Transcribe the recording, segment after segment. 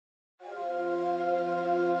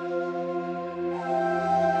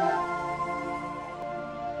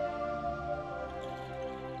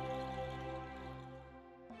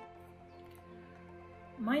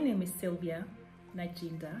My name is Sylvia,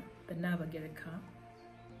 Nagginda, the Nawe,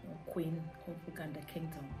 or Queen of Uganda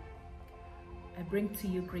Kingdom. I bring to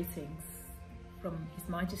you greetings from His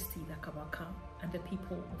Majesty the Kabaka and the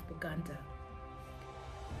people of Uganda.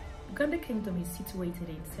 Uganda Kingdom is situated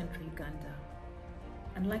in central Uganda.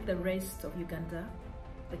 Unlike the rest of Uganda,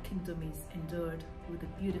 the kingdom is endowed with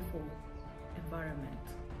a beautiful environment.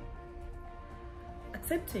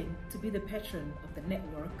 Accepting to be the patron of the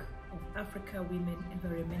network of Africa Women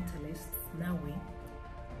Environmentalists, Nawe,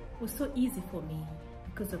 was so easy for me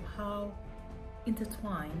because of how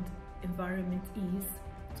intertwined environment is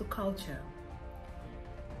to culture.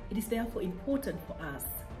 It is therefore important for us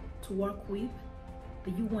to work with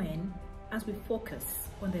the UN as we focus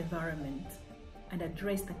on the environment and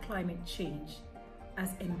address the climate change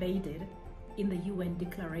as embedded in the UN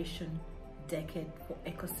Declaration Decade for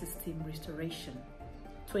Ecosystem Restoration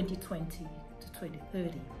 2020 to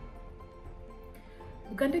 2030.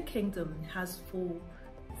 Uganda Kingdom has for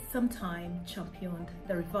some time championed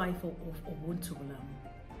the revival of Ubuntu,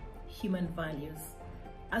 human values,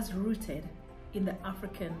 as rooted in the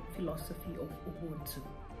African philosophy of Ubuntu.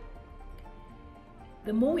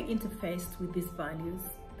 The more we interface with these values,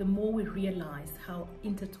 the more we realize how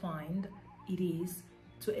intertwined it is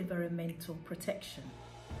to environmental protection.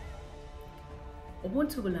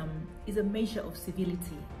 Ubuntu is a measure of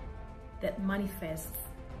civility that manifests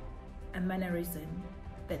a mannerism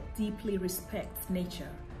that deeply respects nature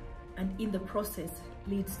and in the process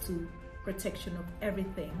leads to protection of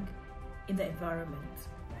everything in the environment.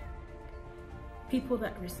 People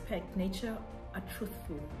that respect nature are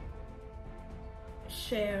truthful,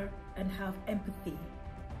 share and have empathy,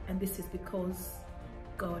 and this is because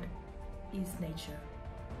God is nature.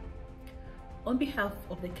 On behalf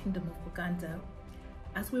of the Kingdom of Uganda,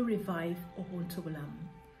 as we revive Ubuntu,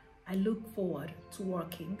 I look forward to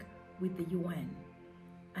working with the UN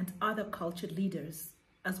and other cultured leaders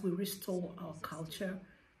as we restore our culture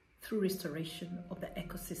through restoration of the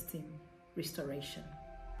ecosystem restoration.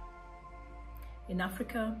 In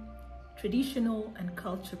Africa, traditional and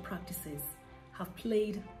cultural practices have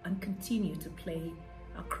played and continue to play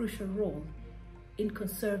a crucial role in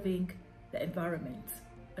conserving the environment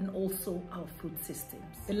and also our food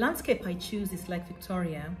systems. The landscape I choose is Lake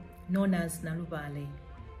Victoria, known as Nawe,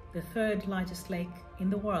 the third largest lake in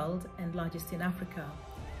the world and largest in Africa.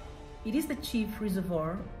 It is the chief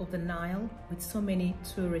reservoir of the Nile with so many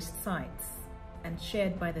tourist sites and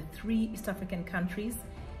shared by the 3 East African countries,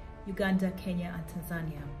 Uganda, Kenya and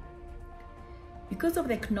Tanzania. Because of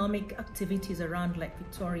the economic activities around Lake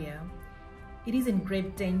Victoria, it is in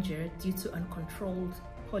grave danger due to uncontrolled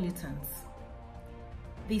pollutants.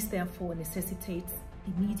 This therefore necessitates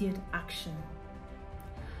immediate action.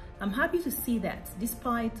 I'm happy to see that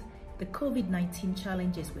despite the COVID-19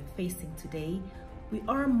 challenges we're facing today, we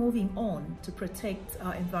are moving on to protect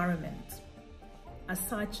our environment. As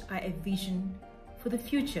such, I envision for the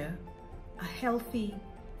future a healthy,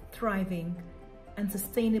 thriving, and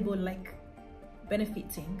sustainable lake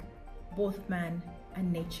benefiting both man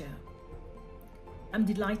and nature. I'm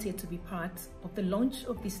delighted to be part of the launch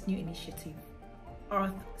of this new initiative,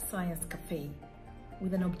 Earth Science Cafe,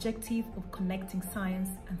 with an objective of connecting science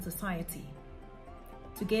and society.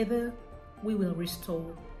 Together, we will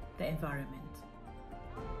restore the environment.